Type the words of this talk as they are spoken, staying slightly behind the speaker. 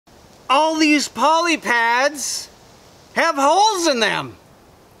all these poly pads have holes in them.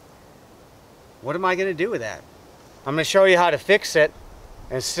 What am I going to do with that? I'm going to show you how to fix it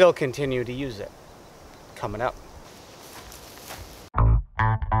and still continue to use it. Coming up.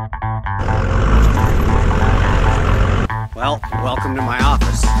 Well, welcome to my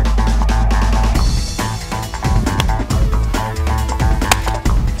office.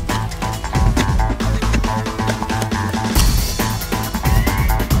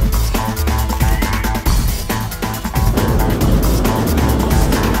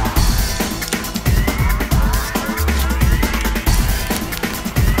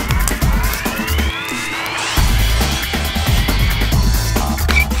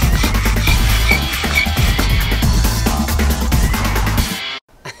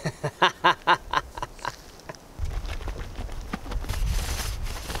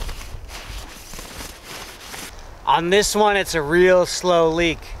 On this one, it's a real slow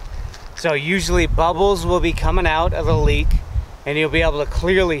leak. So usually bubbles will be coming out of the leak and you'll be able to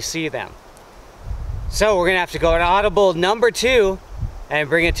clearly see them. So we're gonna have to go to audible number 2 and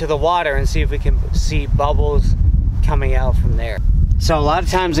bring it to the water and see if we can see bubbles coming out from there. So a lot of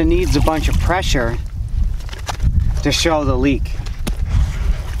times it needs a bunch of pressure to show the leak.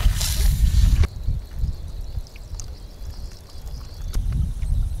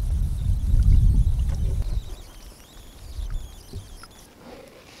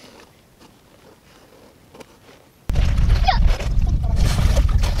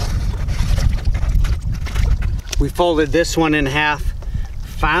 We folded this one in half,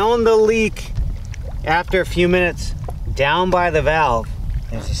 found the leak after a few minutes down by the valve.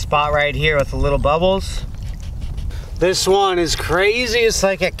 There's a spot right here with the little bubbles. This one is crazy. It's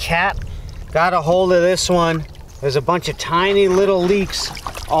like a cat got a hold of this one. There's a bunch of tiny little leaks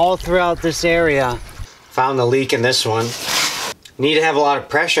all throughout this area. Found the leak in this one. Need to have a lot of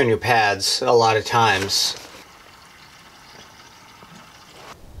pressure on your pads a lot of times.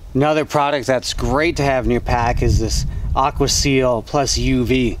 Another product that's great to have in your pack is this Aqua Seal plus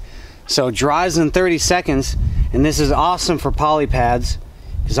UV. So it dries in 30 seconds, and this is awesome for poly pads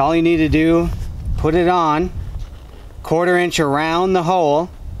because all you need to do, put it on, 1/4 inch around the hole,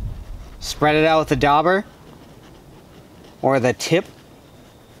 spread it out with the dauber or the tip,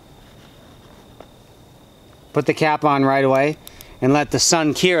 put the cap on right away and let the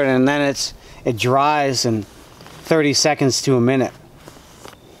sun cure it, and then it dries in 30 seconds to a minute.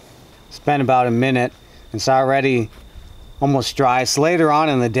 It's been about a minute. It's already almost dry. It's later on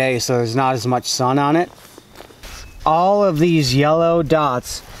in the day, so there's not as much sun on it. All of these yellow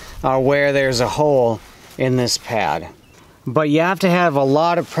dots are where there's a hole in this pad. But you have to have a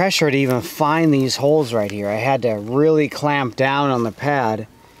lot of pressure to even find these holes right here. I had to really clamp down on the pad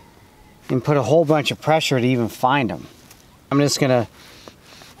and put a whole bunch of pressure to even find them. I'm just gonna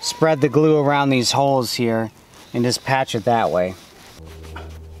spread the glue around these holes here and just patch it that way.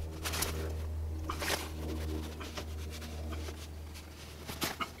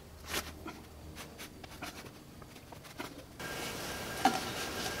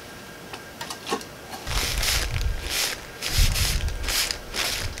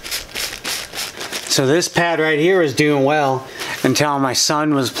 So this pad right here is doing well until my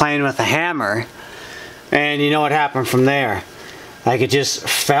son was playing with a hammer, and you know what happened from there. Like, it just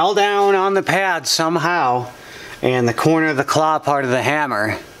fell down on the pad somehow, and the corner of the claw part of the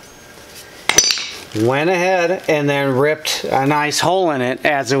hammer went ahead and then ripped a nice hole in it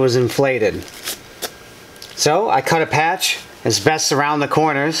as it was inflated. So I cut a patch as best around the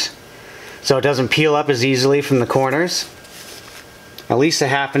corners so it doesn't peel up as easily from the corners, at least a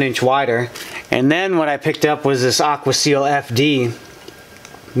 1/2 inch wider. And then what I picked up was this Aqua Seal FD,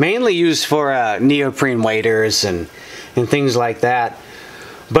 mainly used for neoprene waders and things like that.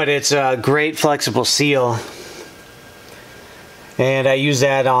 But it's a great flexible seal, and I use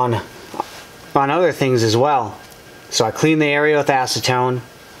that on other things as well. So I clean the area with acetone.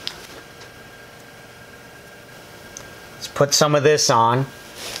 Let's put some of this on,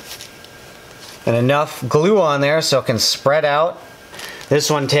 and enough glue on there so it can spread out. This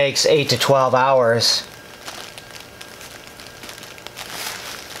one takes 8 to 12 hours.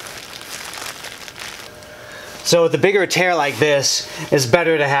 So with a bigger tear like this, it's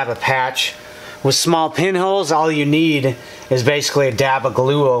better to have a patch. With small pinholes, all you need is basically a dab of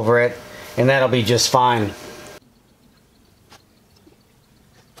glue over it, and that'll be just fine.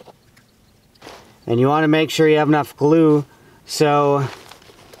 And you want to make sure you have enough glue so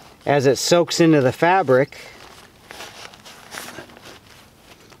as it soaks into the fabric,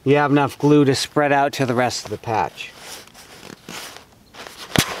 you have enough glue to spread out to the rest of the patch.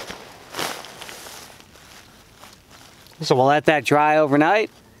 So we'll let that dry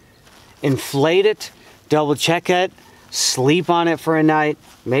overnight, inflate it, double check it, sleep on it for a night,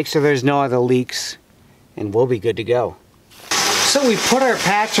 make sure there's no other leaks, and we'll be good to go. So we put our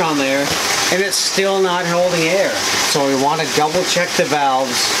patch on there and it's still not holding air. So we want to double check the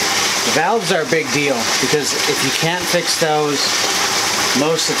valves. The valves are a big deal because if you can't fix those,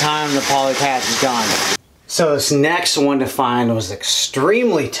 most of the time the poly patch is gone. So this next one to find was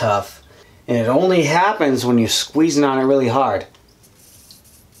extremely tough, and it only happens when you're squeezing on it really hard.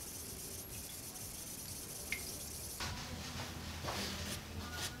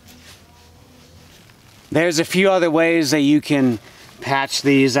 There's a few other ways that you can patch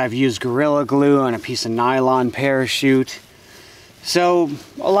these. I've used Gorilla Glue on a piece of nylon parachute. So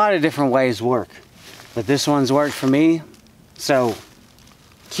a lot of different ways work. But this one's worked for me. So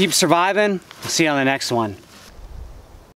keep surviving. See you on the next one.